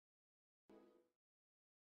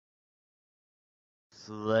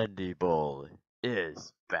SlendyTwa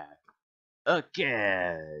is back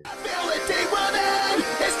again. Ability woman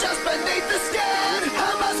is just beneath the skin.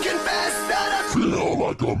 I must confess that I feel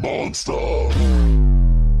like a monster.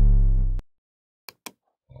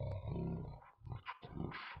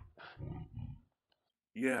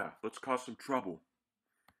 Yeah, let's cause some trouble.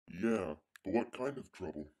 Yeah, but what kind of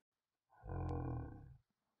trouble?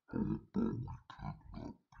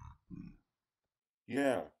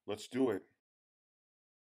 Yeah, let's do it.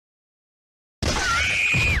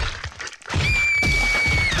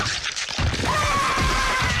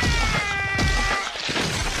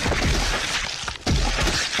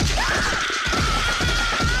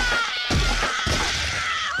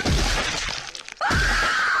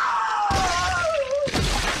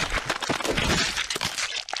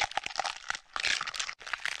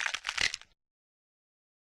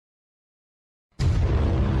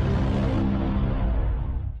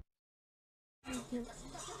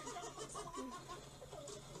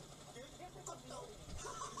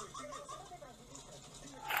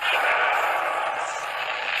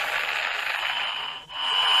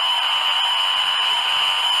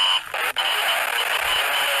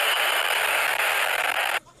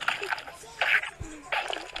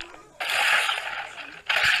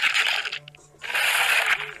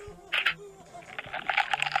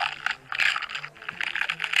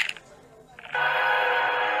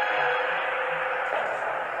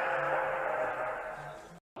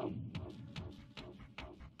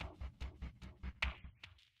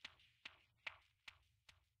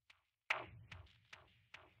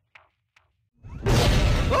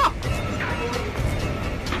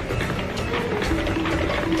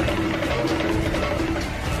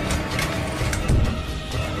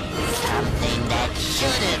 Something that should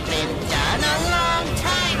have been done a long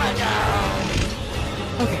time ago.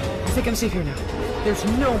 Okay, I think I'm safe here now. There's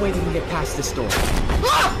no way they can get past this door.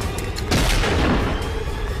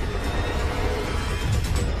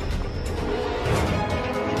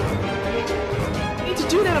 I need to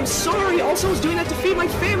do that, I'm sorry! Also, I was doing that to feed my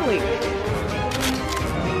family!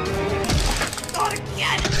 Not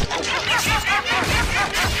again!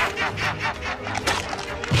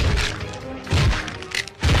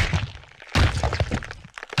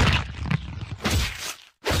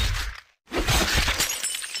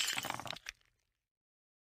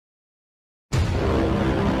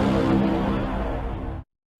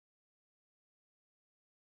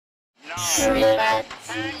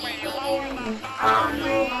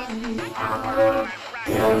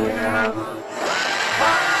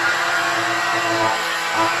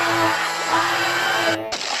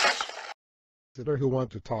 Who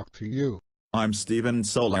want to talk to you. I'm Steven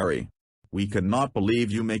Solari. We cannot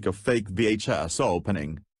believe you make a fake VHS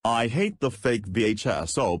opening. I hate the fake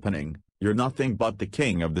VHS opening. You're nothing but the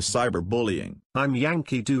king of the cyberbullying. I'm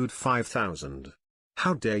Yankee Dude 5000.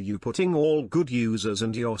 How dare you putting all good users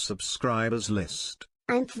and your subscribers list?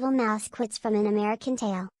 I'm Full Mouse Quits from An American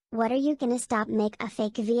Tale. What are you gonna stop make a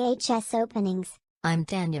fake VHS openings? I'm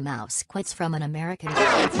Danya Mouse Quits from An American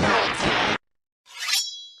Tale.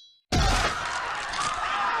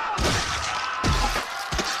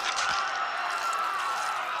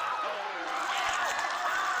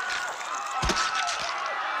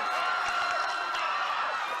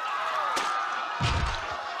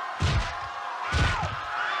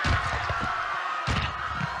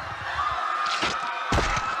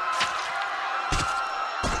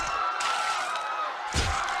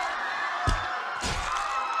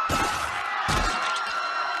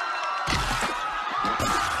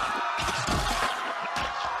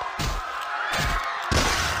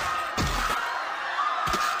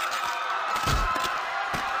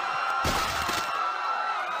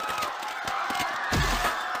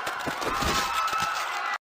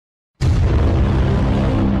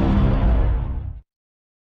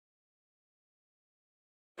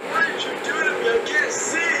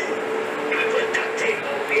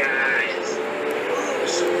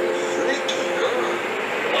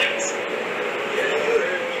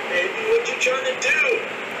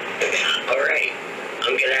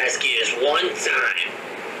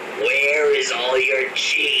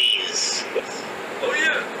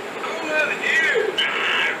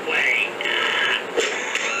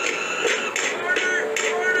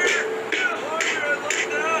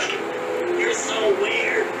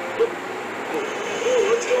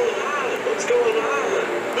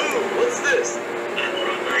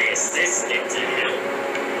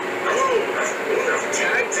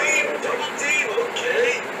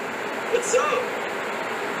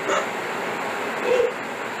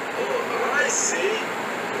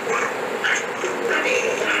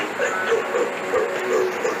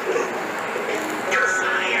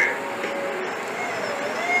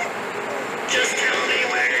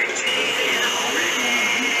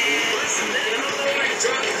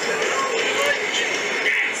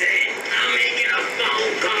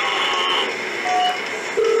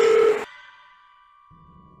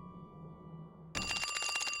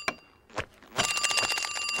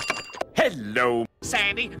 Hello,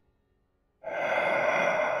 Sandy.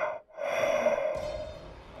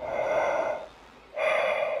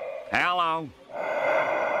 Hello.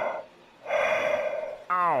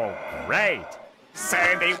 Oh, great.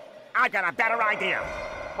 Sandy, I got a better idea.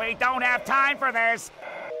 We don't have time for this.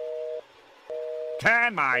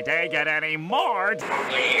 Can my day get any more? He's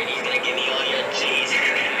gonna give me all your cheese.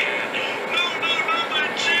 No, my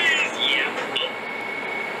cheese. Yeah.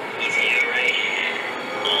 Oh. He's here, right?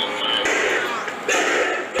 All fun.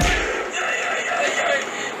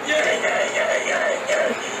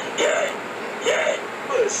 Yeah.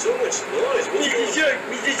 Oh, so much noise. Mr. Shark,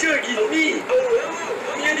 it's me. Oh, hello.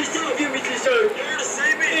 We understand you, Mr. Shark. You're here to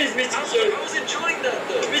save me? Yes, Mr. Shark. I was enjoying that,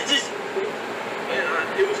 though. Man,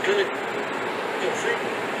 it was kind of...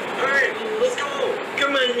 Alright, let's go!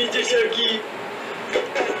 Come on, Mr. Sharky!